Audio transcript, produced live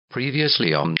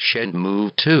Previously on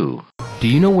Shenmue II. Do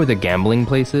you know where the gambling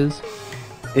place is?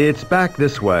 It's back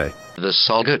this way. The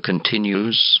saga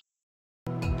continues.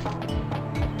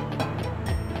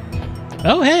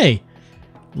 Oh, hey!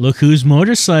 Look whose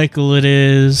motorcycle it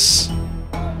is.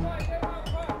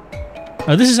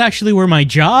 Oh, this is actually where my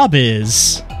job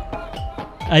is.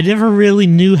 I never really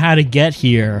knew how to get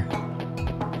here.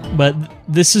 But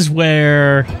this is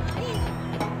where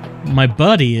my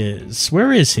buddy is.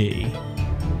 Where is he?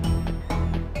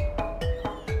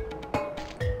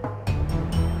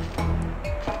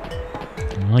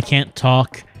 Well, I can't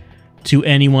talk to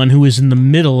anyone who is in the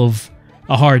middle of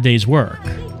a hard day's work.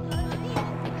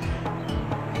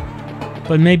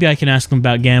 But maybe I can ask them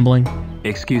about gambling.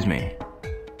 Excuse me.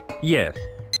 Yes.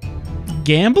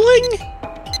 Gambling?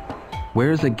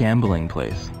 Where's a gambling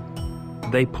place?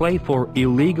 They play for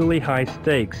illegally high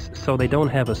stakes, so they don't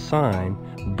have a sign,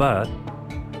 but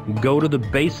go to the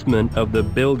basement of the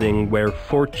building where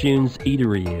Fortune's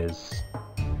Eatery is.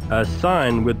 A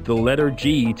sign with the letter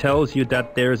G tells you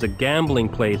that there's a gambling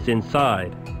place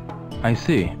inside. I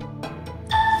see.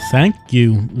 Thank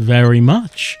you very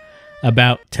much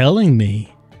about telling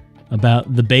me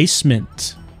about the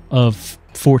basement of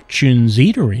Fortune's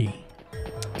Eatery.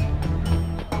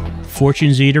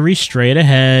 Fortune's Eatery straight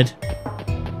ahead.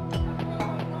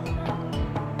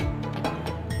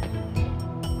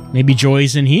 Maybe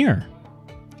Joy's in here.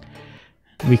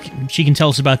 She can tell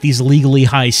us about these legally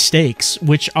high stakes,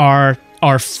 which are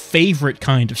our favorite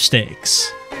kind of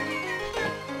stakes.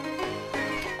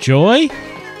 Joy?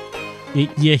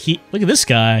 Yeah, look at this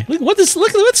guy. Look at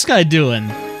this guy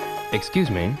doing.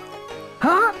 Excuse me.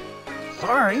 Huh?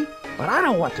 Sorry, but I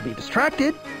don't want to be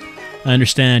distracted. I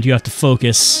understand. You have to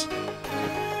focus.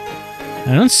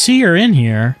 I don't see her in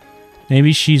here.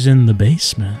 Maybe she's in the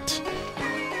basement.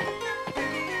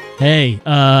 Hey,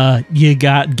 you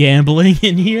got gambling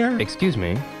in here? Excuse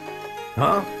me.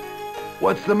 Huh?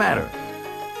 What's the matter?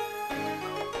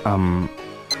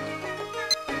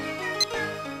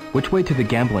 Which way to the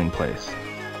gambling place?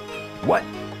 What?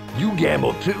 You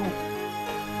gamble too?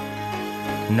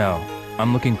 No,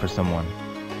 I'm looking for someone.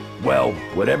 Well,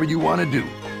 whatever you want to do.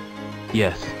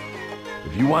 Yes.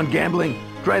 If you want gambling,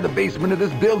 try the basement of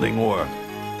this building or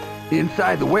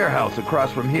inside the warehouse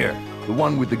across from here, the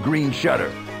one with the green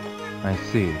shutter. I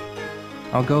see.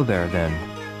 I'll go there then.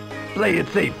 Play it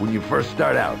safe when you first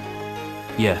start out.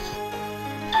 Yes.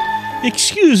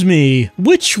 Excuse me,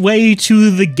 which way to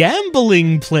the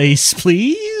gambling place,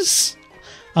 please?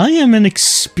 I am an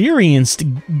experienced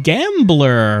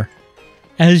gambler,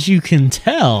 as you can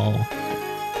tell.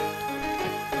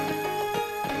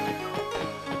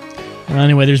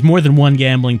 Anyway, there's more than one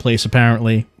gambling place,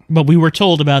 apparently. But we were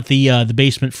told about the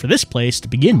basement for this place to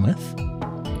begin with.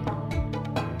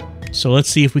 So let's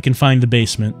see if we can find the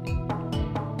basement.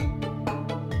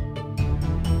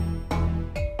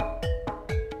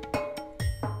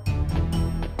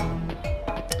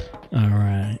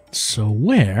 Alright, so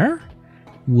where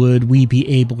would we be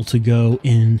able to go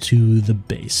into the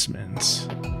basement?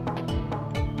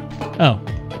 Oh.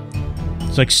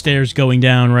 It's like stairs going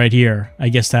down right here. I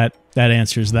guess that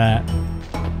answers that.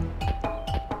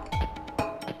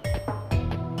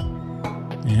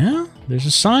 Yeah, there's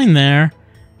a sign there.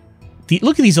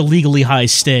 Look at these illegally high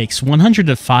stakes. 100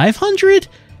 to 500?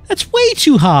 That's way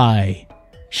too high.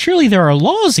 Surely there are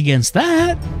laws against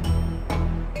that.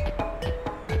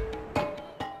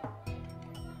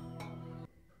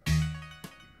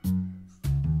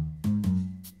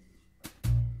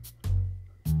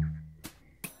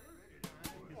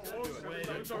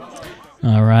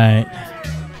 All right.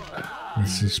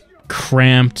 This is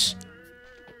cramped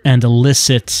and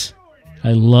illicit.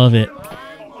 I love it.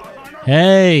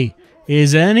 Hey,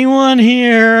 is anyone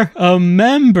here a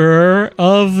member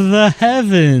of the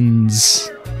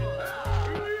heavens?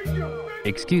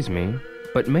 Excuse me,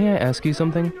 but may I ask you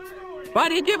something? Why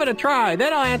don't you give it a try?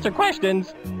 Then I'll answer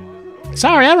questions.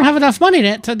 Sorry, I don't have enough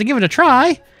money to give it a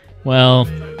try. Well,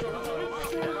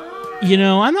 you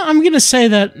know, I'm going to say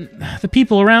that the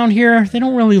people around here, they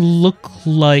don't really look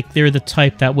like they're the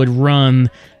type that would run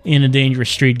in a dangerous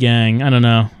street gang. I don't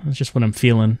know. That's just what I'm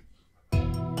feeling.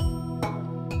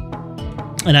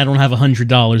 And I don't have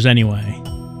 $100 anyway.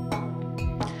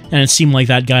 And it seemed like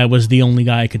that guy was the only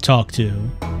guy I could talk to.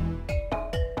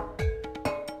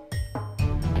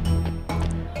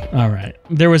 Alright,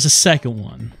 there was a second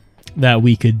one that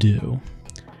we could do.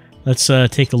 Let's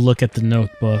take a look at the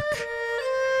notebook.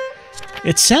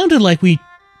 It sounded like we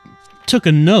took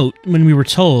a note when we were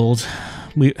told.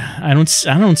 I don't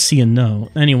see a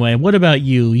note. Anyway, what about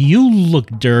you? You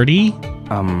look dirty.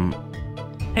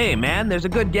 Hey, man, there's a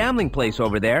good gambling place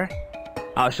over there.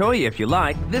 I'll show you if you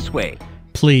like. This way.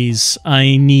 Please,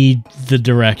 I need the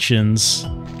directions.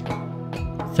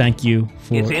 Thank you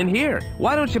for... It's in here.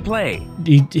 Why don't you play?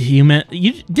 You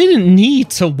didn't need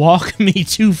to walk me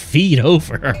 2 feet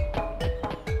over.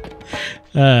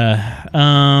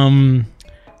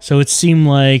 So it seemed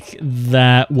like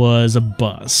that was a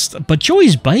bust. But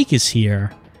Joy's bike is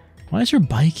here. Why is her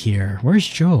bike here? Where's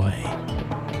Joy?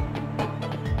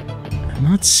 I'm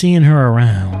not seeing her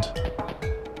around.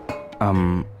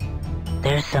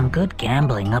 There's some good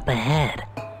gambling up ahead.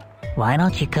 Why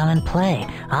don't you come and play?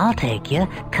 I'll take you.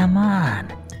 Come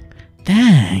on.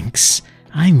 Thanks.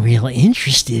 I'm real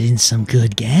interested in some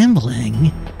good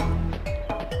gambling.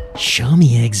 Show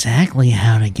me exactly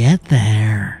how to get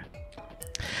there.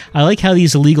 I like how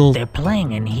these illegal... They're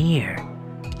playing in here.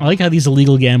 I like how these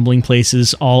illegal gambling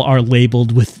places all are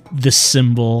labeled with this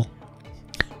symbol.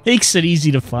 Makes it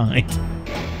easy to find.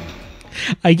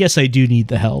 I guess I do need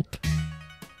the help.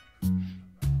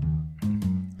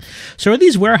 So are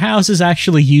these warehouses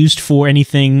actually used for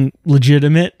anything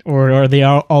legitimate, or are they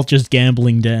all just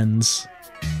gambling dens?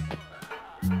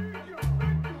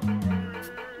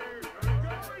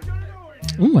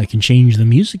 Ooh, I can change the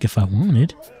music if I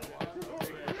wanted.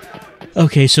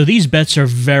 Okay, so these bets are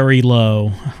very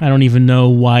low. I don't even know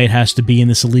why it has to be in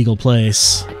this illegal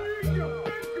place.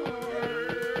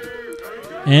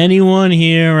 Anyone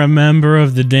here a member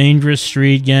of the dangerous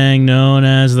street gang known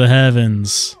as the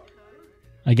Heavens?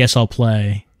 I guess I'll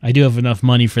play. I do have enough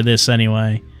money for this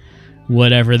anyway.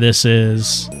 Whatever this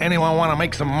is. Anyone want to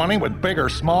make some money with big or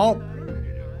small?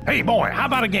 Hey boy, how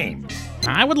about a game?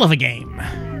 I would love a game.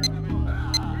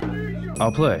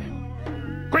 I'll play.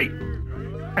 Great.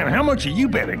 And how much are you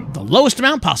betting? The lowest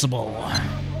amount possible.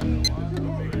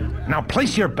 Now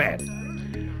place your bet.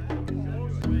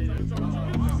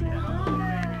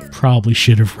 Probably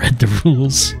should have read the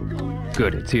rules.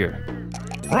 Good, it's here.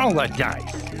 Roll the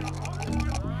dice.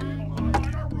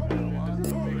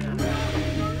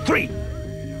 3,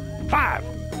 5,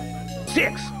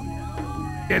 6.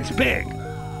 It's big.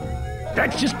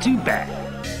 That's just too bad.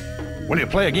 Will you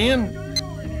play again?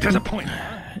 Disappointing.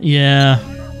 Yeah.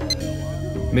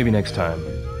 Maybe next time.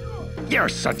 You're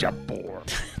such a bore.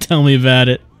 Tell me about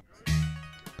it.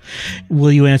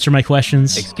 Will you answer my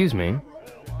questions? Excuse me.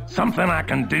 Something I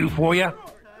can do for you?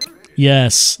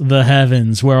 Yes, the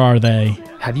Heavens. Where are they?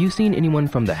 Have you seen anyone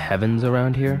from the Heavens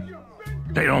around here?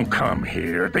 They don't come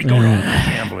here. They go to other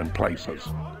gambling places.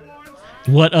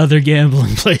 What other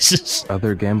gambling places?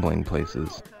 Other gambling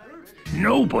places.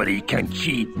 Nobody can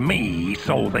cheat me,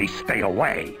 so they stay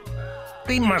away.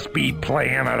 They must be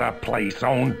playing at a place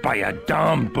owned by a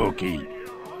dumb bookie.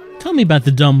 Tell me about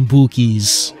the dumb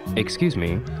bookies. Excuse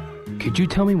me. Could you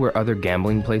tell me where other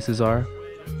gambling places are?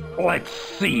 Let's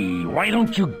see. Why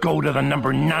don't you go to the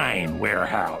number 9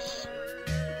 warehouse?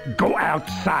 Go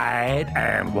outside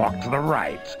and walk to the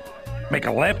right. Make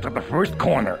a left at the first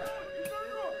corner.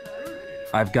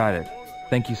 I've got it.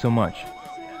 Thank you so much.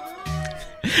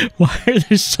 Why are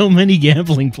there so many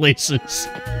gambling places?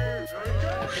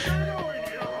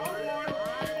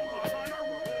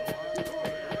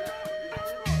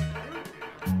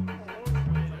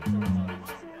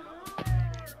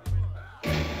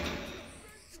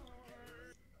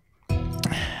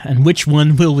 And which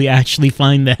one will we actually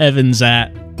find the Heavens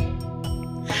at?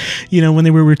 You know, when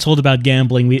we were told about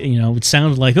gambling, it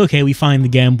sounded like, okay, we find the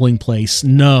gambling place.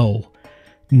 No,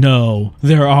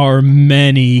 there are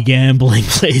many gambling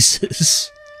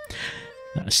places.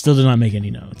 I still did not make any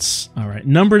notes. All right,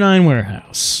 number 9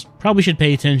 warehouse. Probably should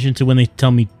pay attention to when they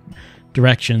tell me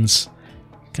directions.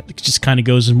 It just kind of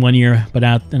goes in one ear, but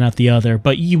out the other.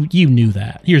 But you knew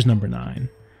that. Here's number 9.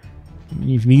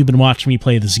 If you've been watching me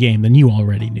play this game, then you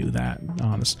already knew that.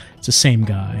 Honest, it's the same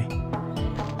guy.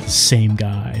 Same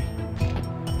guy.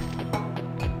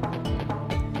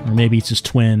 Or maybe it's his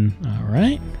twin. All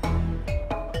right.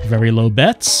 Very low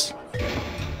bets.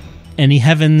 Any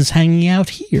Heavens hanging out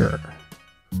here?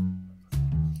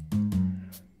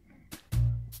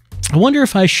 I wonder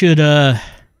if I should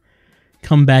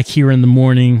come back here in the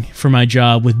morning for my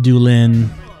job with Dulin.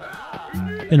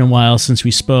 Been a while since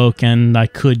we spoke, and I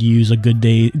could use a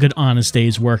good honest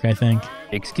day's work, I think.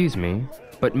 Excuse me,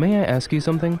 but may I ask you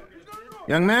something?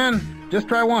 Young man, just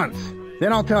try once.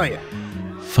 Then I'll tell you.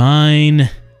 Fine.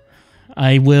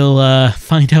 I will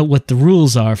find out what the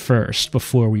rules are first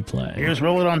before we play. Here's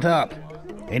roll it on top.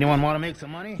 Anyone want to make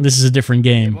some money? This is a different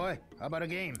game. Hey boy, how about a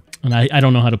game? And I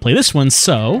don't know how to play this one,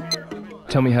 so...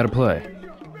 Tell me how to play.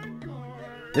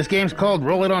 This game's called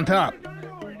Roll It on Top.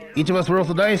 Each of us rolls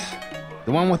the dice.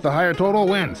 The one with the higher total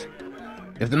wins.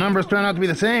 If the numbers turn out to be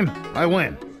the same, I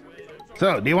win.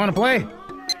 So, do you want to play?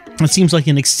 It seems like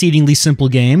an exceedingly simple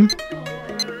game,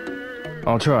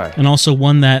 I'll try. and also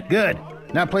one that Good.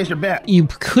 Now place your bet. you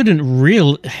couldn't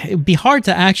real. It'd be hard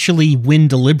to actually win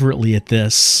deliberately at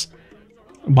this.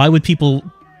 Why would people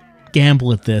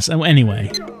gamble at this? Oh,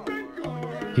 anyway,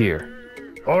 Here.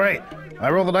 All right. I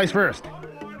roll the dice first.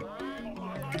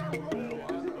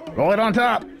 Roll it on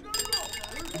top.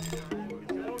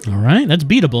 all right, that's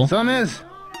beatable. Sum is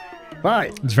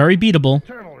 5. It's very beatable.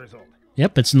 Terrible result.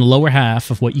 Yep, it's in the lower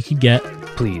half of what you could get.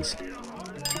 Please.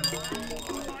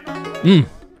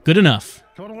 Good enough.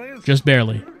 Total is Just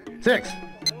barely. 6.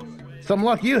 Some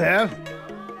luck you have.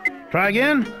 Try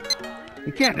again.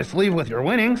 You can't just leave with your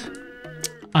winnings.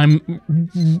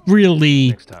 I'm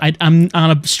really... I'm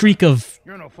on a streak of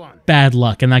You're no fun. bad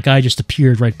luck, and that guy just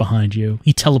appeared right behind you.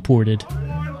 He teleported.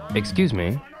 Excuse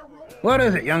me. What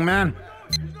is it, young man?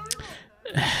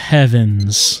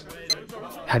 Heavens.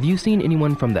 Have you seen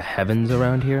anyone from the heavens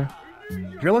around here?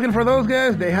 If you're looking for those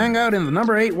guys, they hang out in the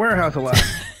number 8 warehouse a lot.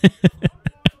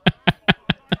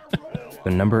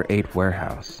 The number 8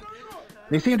 warehouse.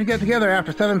 They seem to get together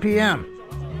after 7 p.m.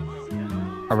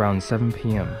 Around 7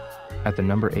 p.m. at the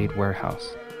number 8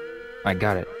 warehouse. I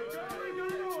got it.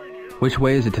 Which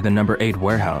way is it to the number 8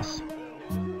 warehouse?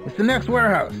 It's the next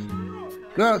warehouse.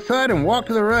 Go outside and walk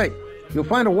to the right. You'll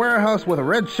find a warehouse with a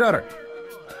red shutter.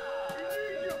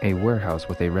 A warehouse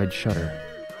with a red shutter.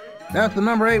 That's the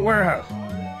number 8 warehouse.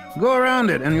 Go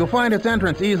around it and you'll find its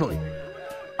entrance easily.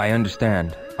 I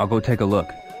understand. I'll go take a look.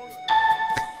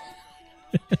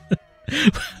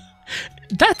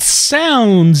 That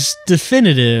sounds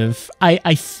definitive.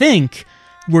 I think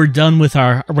we're done with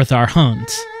our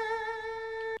hunt.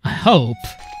 I hope.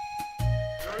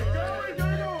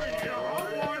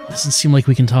 Doesn't seem like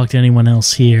we can talk to anyone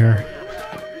else here.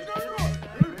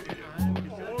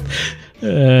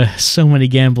 So many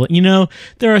gambling. You know,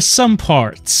 there are some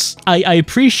parts. I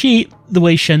appreciate the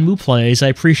way Shenmue plays. I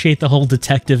appreciate the whole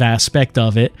detective aspect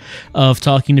of it, of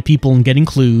talking to people and getting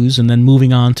clues, and then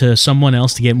moving on to someone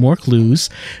else to get more clues.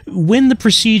 When the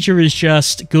procedure is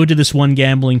just, go to this one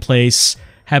gambling place,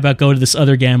 how about go to this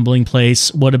other gambling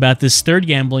place? What about this third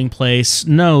gambling place?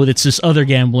 No, it's this other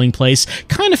gambling place.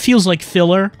 Kind of feels like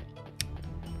filler.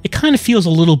 It kind of feels a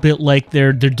little bit like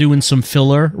they're doing some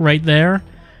filler right there.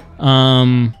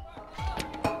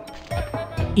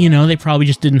 You know, they probably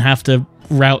just didn't have to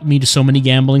route me to so many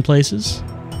gambling places.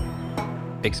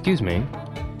 Excuse me.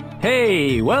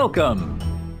 Hey, welcome!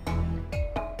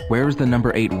 Where is the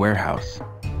number 8 warehouse?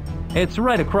 It's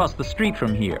right across the street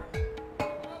from here.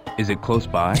 Is it close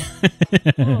by?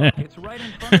 It's right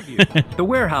in front of you. The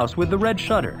warehouse with the red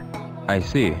shutter. I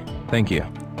see. Thank you.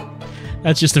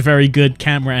 That's just a very good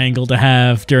camera angle to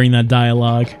have during that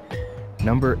dialogue.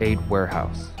 Number 8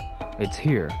 warehouse. It's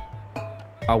here.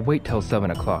 I'll wait till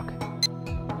 7 o'clock.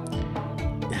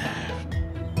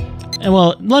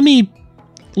 Well, let me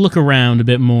look around a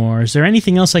bit more. Is there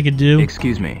anything else I could do?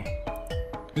 Excuse me.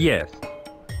 Yes.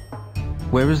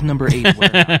 Where is number 8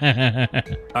 warehouse?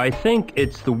 I think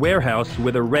it's the warehouse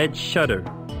with a red shutter.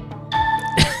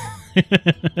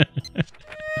 It's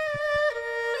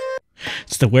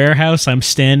the warehouse I'm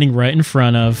standing right in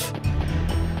front of.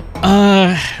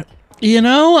 You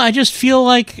know, I just feel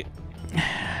like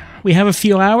we have a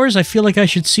few hours. I feel like I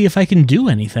should see if I can do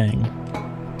anything.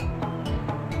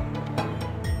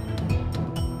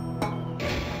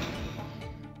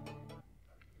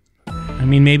 I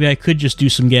mean, maybe I could just do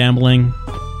some gambling,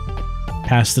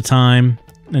 pass the time,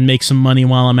 and make some money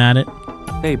while I'm at it.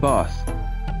 Hey, boss.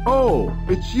 Oh,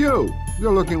 it's you.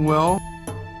 You're looking well.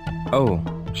 Oh,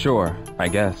 sure, I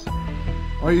guess.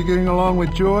 Are you getting along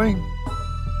with Joy?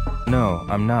 No,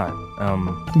 I'm not.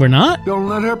 We're not? Don't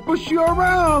let her push you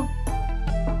around.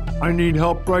 I need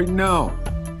help right now.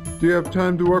 Do you have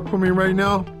time to work for me right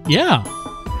now? Yeah.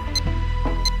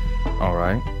 All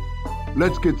right.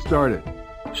 Let's get started.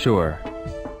 Sure.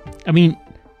 I mean,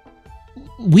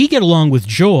 we get along with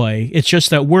Joy. It's just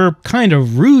that we're kind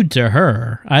of rude to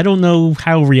her. I don't know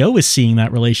how Ryo is seeing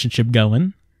that relationship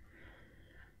going.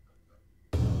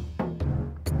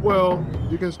 Well,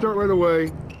 you can start right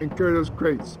away and carry those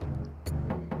crates.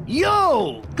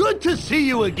 Yo! Good to see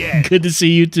you again! Good to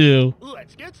see you too.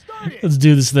 Let's get started! Let's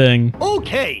do this thing.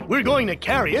 Okay, we're going to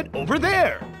carry it over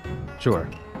there. Sure.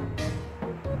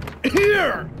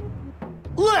 Here!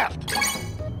 Left!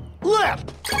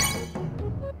 Left!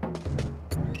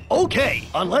 Okay,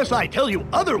 unless I tell you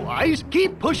otherwise,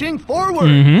 keep pushing forward!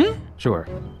 Mm-hmm. Sure.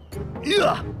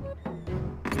 Yeah!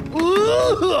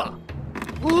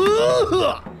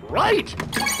 Right!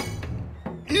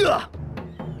 Yeah!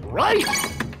 Right!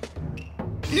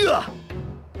 Yeah!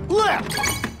 Left!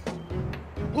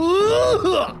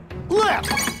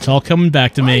 Left. It's all coming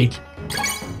back to me.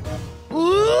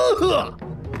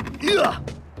 Yeah.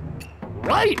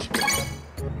 Right.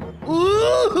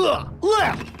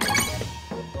 Left.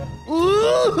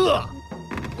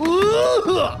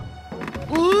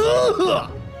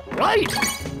 Right.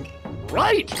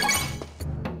 Right.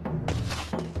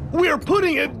 We're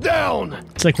putting it down.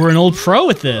 It's like we're an old pro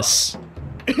at this.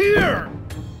 Here.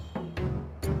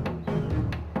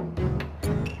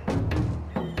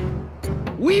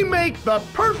 We make the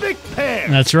perfect pair.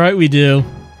 That's right, we do.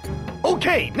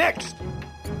 Okay, next.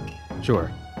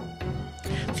 Sure.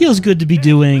 Feels good to be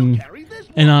doing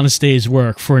an honest day's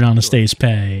work for an honest day's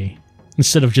pay,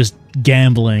 instead of just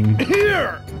gambling.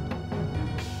 Here.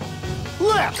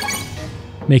 Left.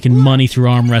 Making money through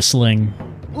arm wrestling.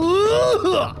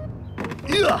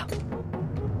 Yeah.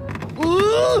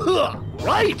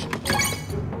 Right.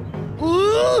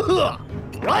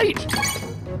 Right.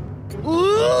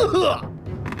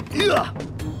 Yeah.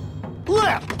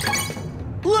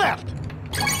 Left. Left.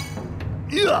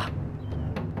 Yeah.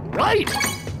 Right.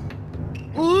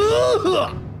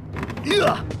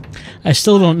 Yeah. I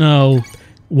still don't know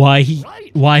why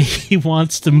he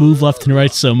wants to move left and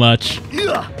right so much.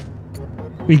 Yeah.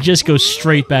 We just go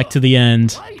straight back to the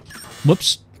end.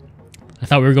 Whoops. I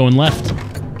thought we were going left.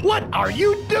 What are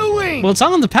you doing? Well, it's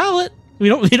on the pallet. We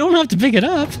don't have to pick it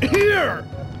up. Here.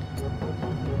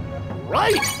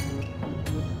 Right.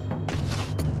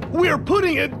 We're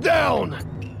putting it down.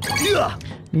 Yeah.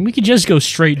 We could just go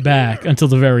straight back until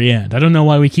the very end. I don't know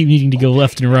why we keep needing to go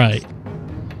left and right.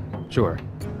 Sure.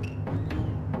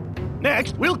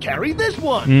 Next, we'll carry this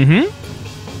one.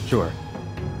 Mm-hmm. Sure.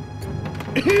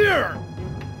 Here.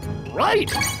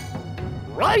 Right.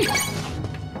 Right.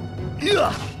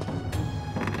 Yeah.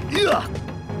 Yeah.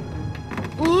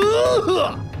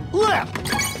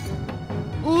 Left.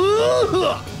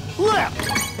 Left.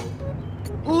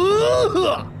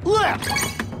 Left.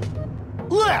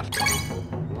 Left.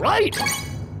 Right.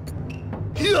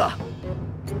 Yeah.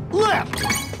 Left.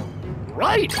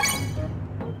 Right.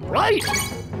 Right.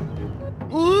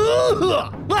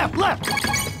 Left. Left.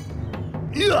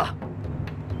 Yeah.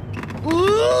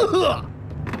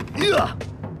 Yeah.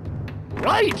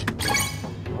 Right.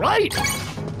 Right.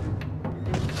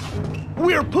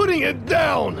 We're putting it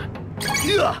down.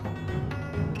 Yeah.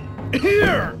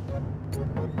 Here.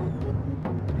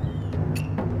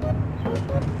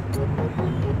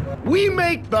 We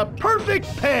make the perfect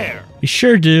pair. We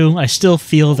sure do. I still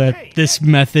feel that this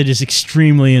method is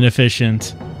extremely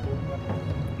inefficient.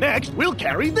 Next, we'll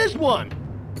carry this one.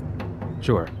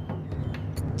 Sure.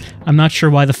 I'm not sure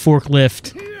why the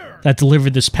forklift that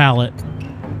delivered this pallet,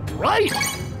 Right.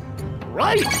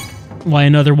 Right. why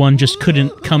another one just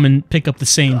couldn't come and pick up the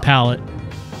same pallet.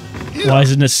 Why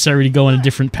is it necessary to go on a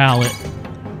different pallet?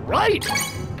 Right.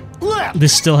 Left.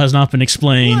 This still has not been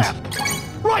explained.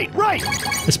 Left. Right. Right.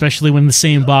 Especially when the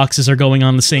same boxes are going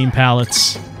on the same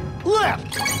pallets.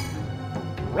 Left.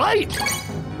 Right.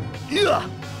 Yeah.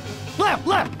 Left.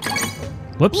 Left.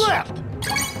 Whoops. Left.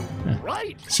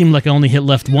 Right. Seemed like I only hit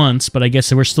left once, but I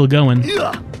guess we're still going.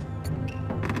 Yeah.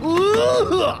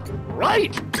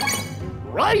 Right.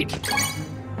 Right.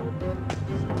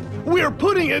 We're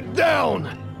putting it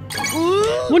down.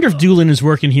 I wonder if Doolin is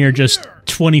working here just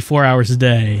 24 hours a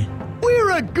day.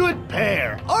 We're a good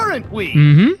pair, aren't we?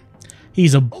 Mm-hmm.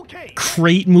 He's a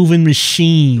crate-moving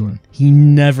machine. He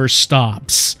never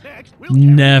stops.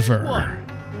 Never.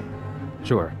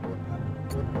 Sure.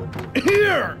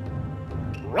 Here.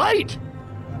 Right.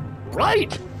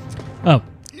 Right. Oh.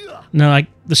 No,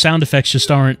 the sound effects just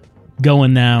aren't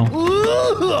going now.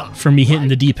 For me hitting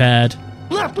the D-pad.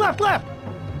 Left, left, left.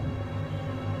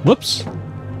 Whoops.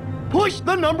 Push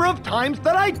the number of times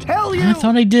that I tell you. I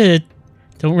thought I did.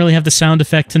 Don't really have the sound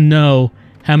effect to know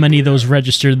how many of those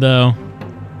registered, though.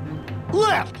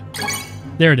 Left.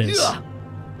 There it is. Yeah.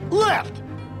 Left.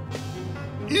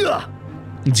 Yeah.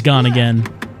 It's gone again.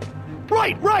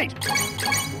 Right, right.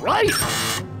 Right.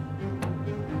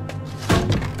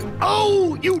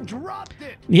 Oh, you dropped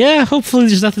it. Yeah, hopefully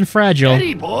there's nothing fragile.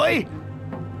 Eddie boy.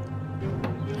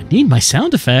 I need my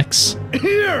sound effects.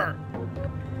 Here.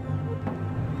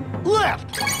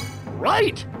 Left.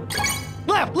 Right.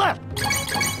 Left, left.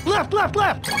 Left, left,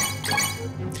 left.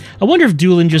 I wonder if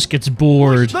Doolin just gets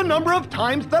bored The number of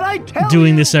times that I tell doing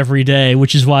you. this every day,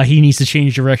 which is why he needs to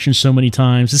change direction so many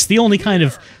times. It's the only kind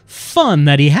of fun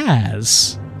that he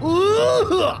has.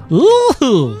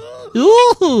 Ooh!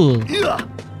 Ooh! Yeah.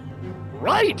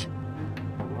 Right.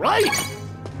 Right.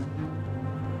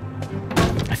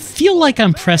 I feel like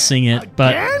I'm pressing it,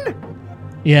 but Again?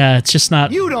 yeah, it's just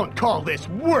not. You don't call this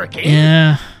working.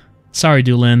 Yeah. Sorry,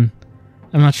 Doolin.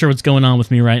 I'm not sure what's going on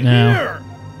with me right now. Here.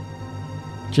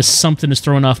 Just something is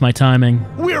throwing off my timing.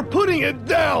 We're putting it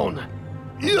down!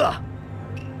 Yeah.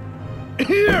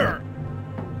 Here!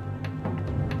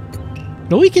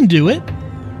 But we can do it.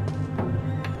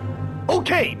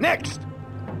 Okay, next!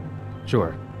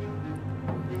 Sure.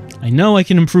 I know I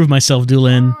can improve myself,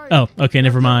 Doolin. Oh, okay,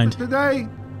 never mind. Today,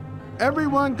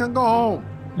 everyone can go home.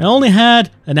 I only had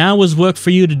an hour's work for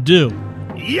you to do.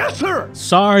 Yes, sir!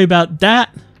 Sorry about that.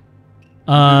 You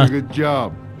did a good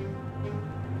job.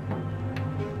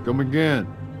 Come again.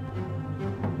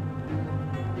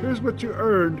 Here's what you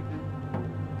earned.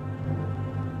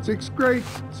 6 great,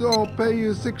 so I'll pay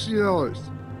you $60.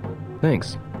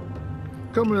 Thanks.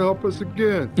 Come and help us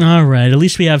again. Alright, at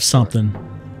least we have something.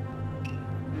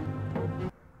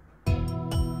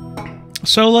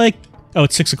 So, like, oh,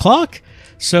 it's 6 o'clock?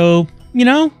 So, you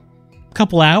know, a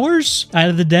couple hours out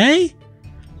of the day?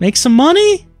 Make some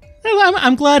money?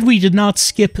 I'm glad we did not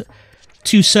skip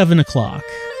to 7 o'clock.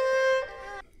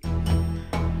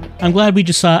 I'm glad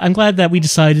that we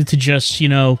decided to just, you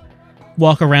know,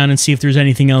 walk around and see if there's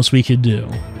anything else we could do.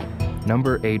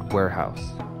 Number 8 warehouse.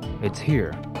 It's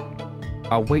here.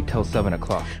 I'll wait till 7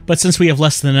 o'clock. But since we have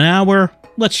less than an hour,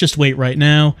 let's just wait right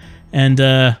now, and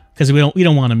because we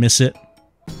don't want to miss it.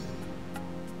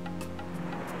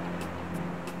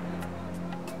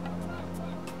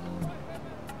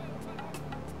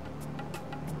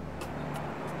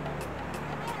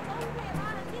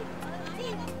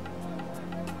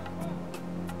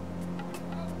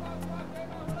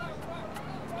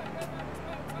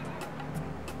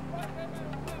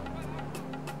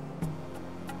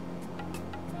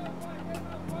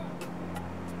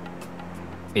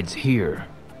 It's here.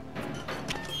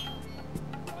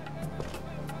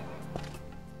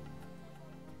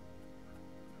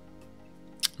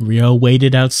 Rio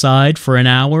waited outside for an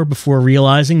hour before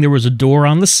realizing there was a door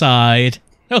on the side.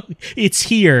 Oh, it's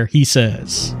here, he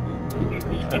says.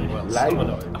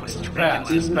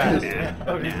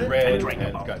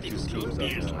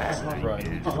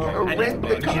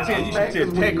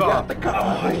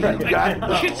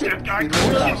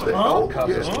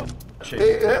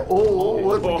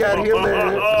 What we got here,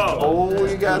 man? Oh,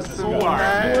 you got some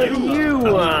nice. What do you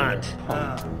want?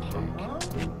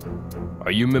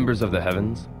 Are you members of the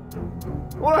heavens?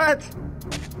 What?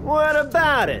 What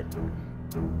about it?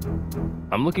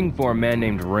 I'm looking for a man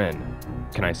named Ren.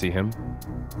 Can I see him?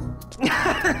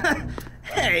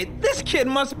 Hey, this kid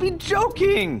must be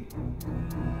joking!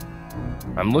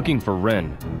 I'm looking for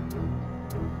Ren.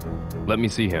 Let me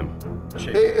see him.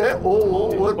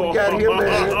 What we got here,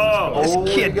 man? This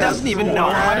kid doesn't even know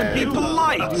how to be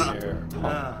polite!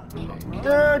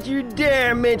 Don't you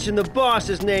dare mention the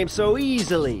boss's name so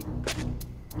easily!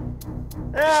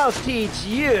 I'll teach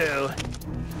you!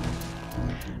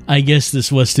 I guess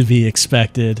this was to be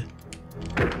expected.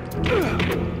 Take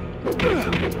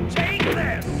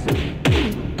this!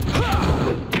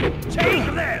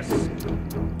 Take this!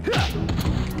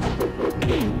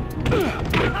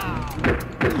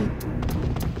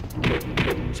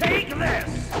 Take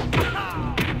this!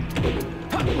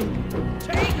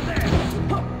 Take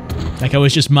this! Like I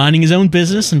was just minding his own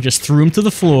business and just threw him to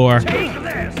the floor. Take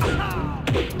this!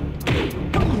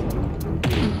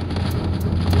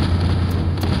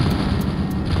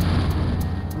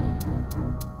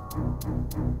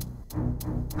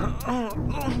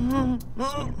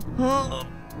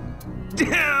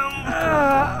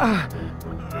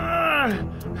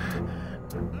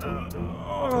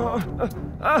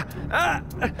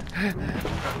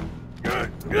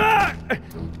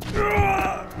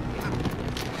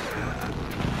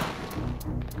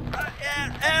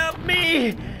 Help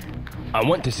me! I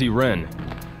want to see Ren.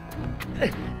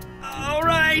 All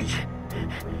right.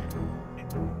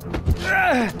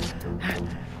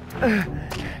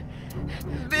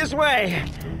 This way.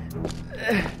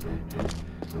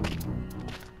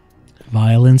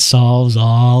 Violence solves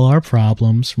all our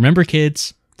problems. Remember,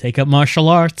 kids, take up martial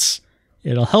arts.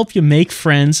 It'll help you make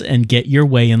friends and get your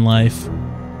way in life.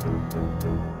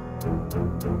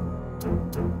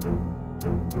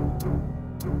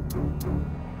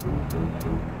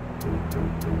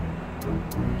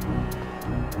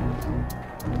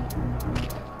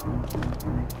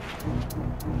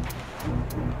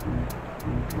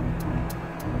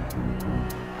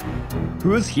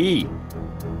 Who's he?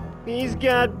 He's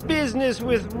got business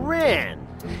with Ren.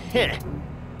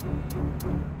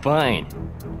 Fine.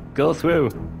 Go through.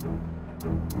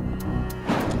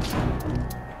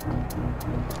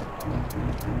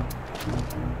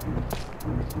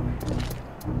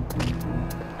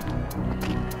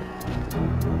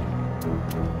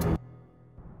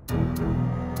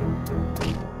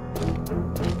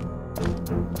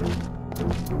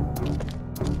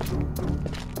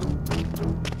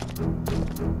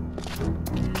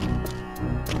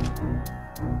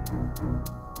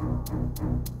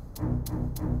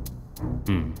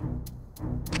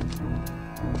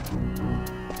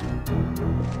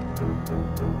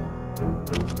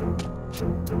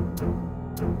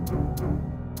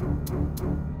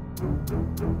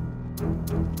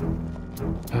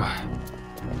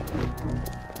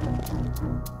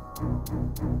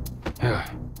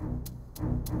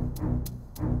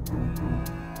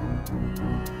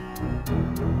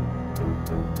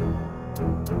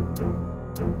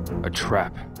 A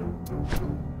trap.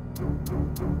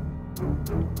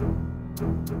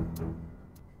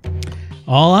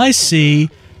 All I see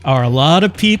are a lot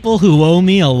of people who owe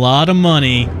me a lot of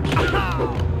money.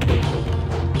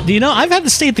 Do you know, I've had to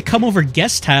stay at the Come Over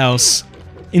Guest House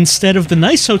instead of the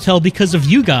nice hotel because of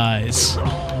you guys.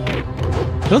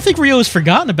 I don't think Rio has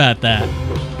forgotten about that.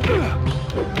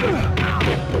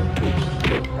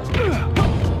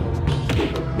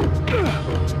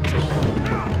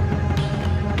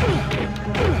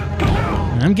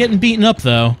 I'm getting beaten up,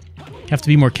 though. Have to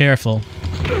be more careful.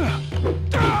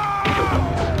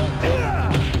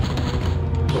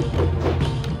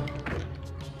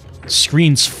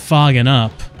 Screen's fogging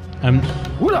up.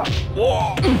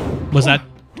 Was that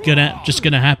just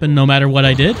gonna happen no matter what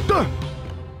I did?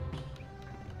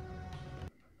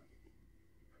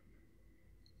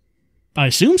 I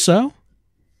assume so.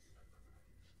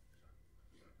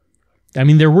 I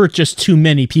mean, there were just too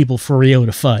many people for Rio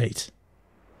to fight.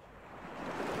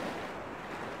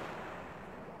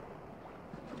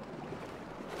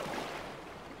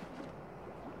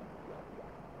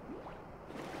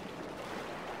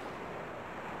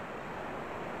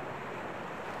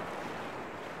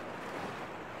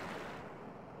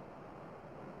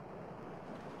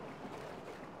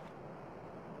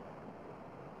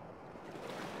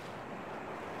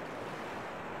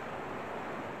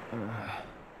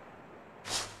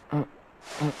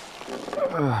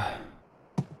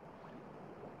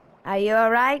 Are you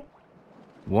alright?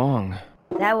 Wong.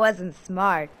 That wasn't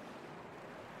smart.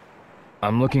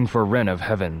 I'm looking for Ren of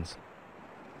Heavens.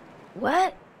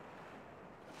 What?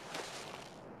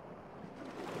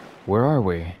 Where are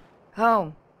we?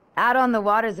 Home. Out on the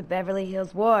waters of Beverly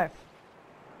Hills Wharf.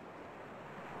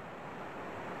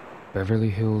 Beverly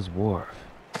Hills Wharf.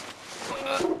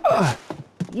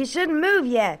 You shouldn't move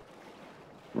yet.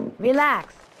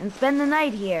 Relax and spend the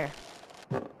night here.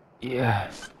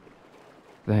 Yeah.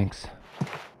 Thanks.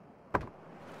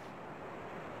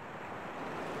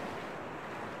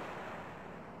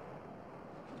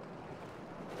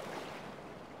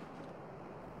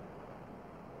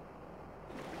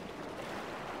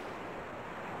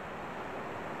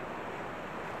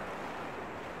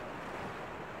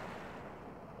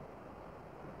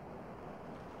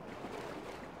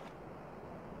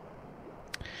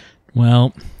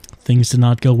 Well, things did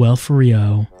not go well for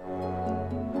Rio.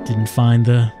 Didn't find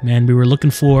the man we were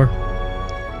looking for.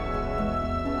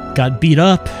 Got beat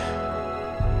up.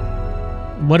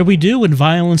 What do we do when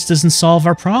violence doesn't solve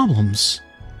our problems?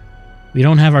 We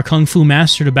don't have our Kung Fu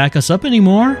master to back us up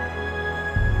anymore.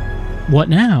 What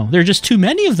now? There are just too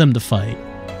many of them to fight.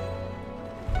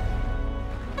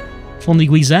 If only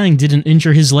Guizhang didn't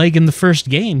injure his leg in the first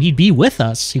game, he'd be with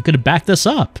us. He could have backed us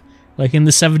up, like in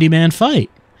the 70-man fight.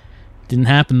 Didn't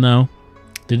happen, though.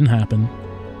 Didn't happen.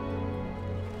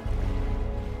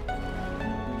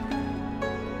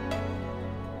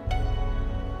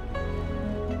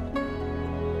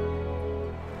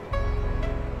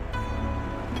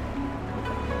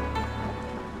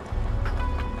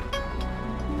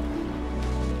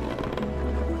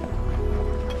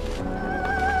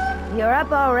 You're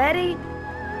up already?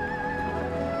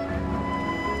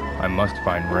 I must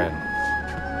find Ren.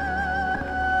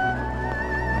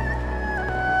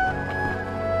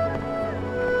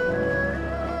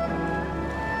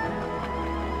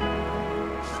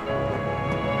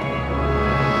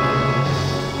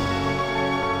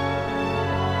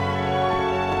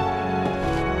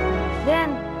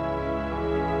 Then,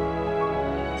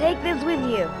 take this with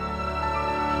you.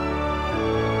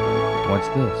 What's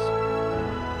this?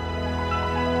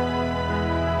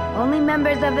 Only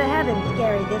members of the heavens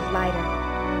carry this lighter.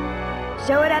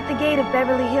 Show it at the gate of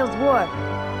Beverly Hills Wharf.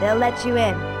 They'll let you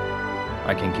in.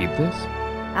 I can keep this?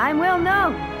 I will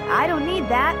know. I don't need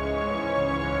that.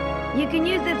 You can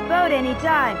use this boat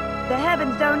anytime. The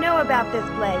heavens don't know about this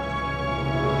place.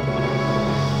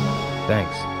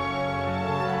 Thanks.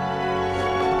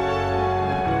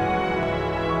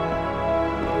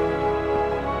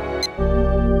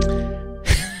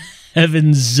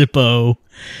 Heaven Zippo.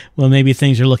 Well, maybe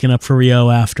things are looking up for Rio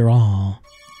after all.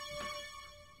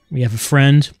 We have a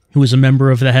friend who is a member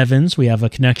of the Heavens. We have a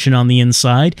connection on the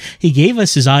inside. He gave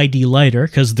us his ID lighter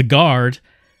because the guard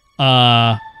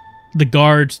the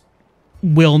guard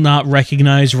will not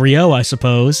recognize Ryo, I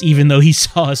suppose, even though he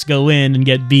saw us go in and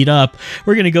get beat up.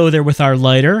 We're going to go there with our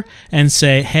lighter and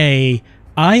say, hey,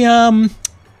 I'm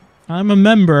a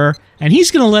member, and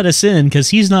he's going to let us in because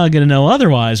he's not going to know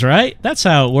otherwise, right? That's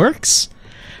how it works.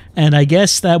 And I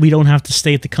guess that we don't have to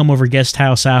stay at the Come Over Guest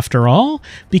House after all,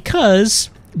 because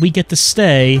we get to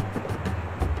stay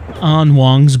on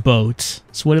Wong's boat.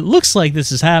 So what it looks like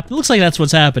this is happening. Looks like that's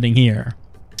what's happening here.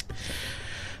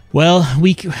 Well,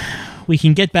 we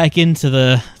can get back into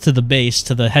the base,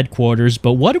 to the headquarters,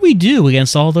 but what do we do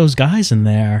against all those guys in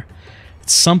there?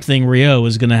 It's something Ryo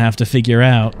is going to have to figure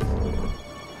out.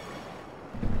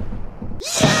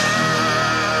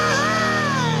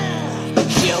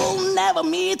 You'll never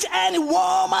meet anyone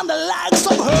on the like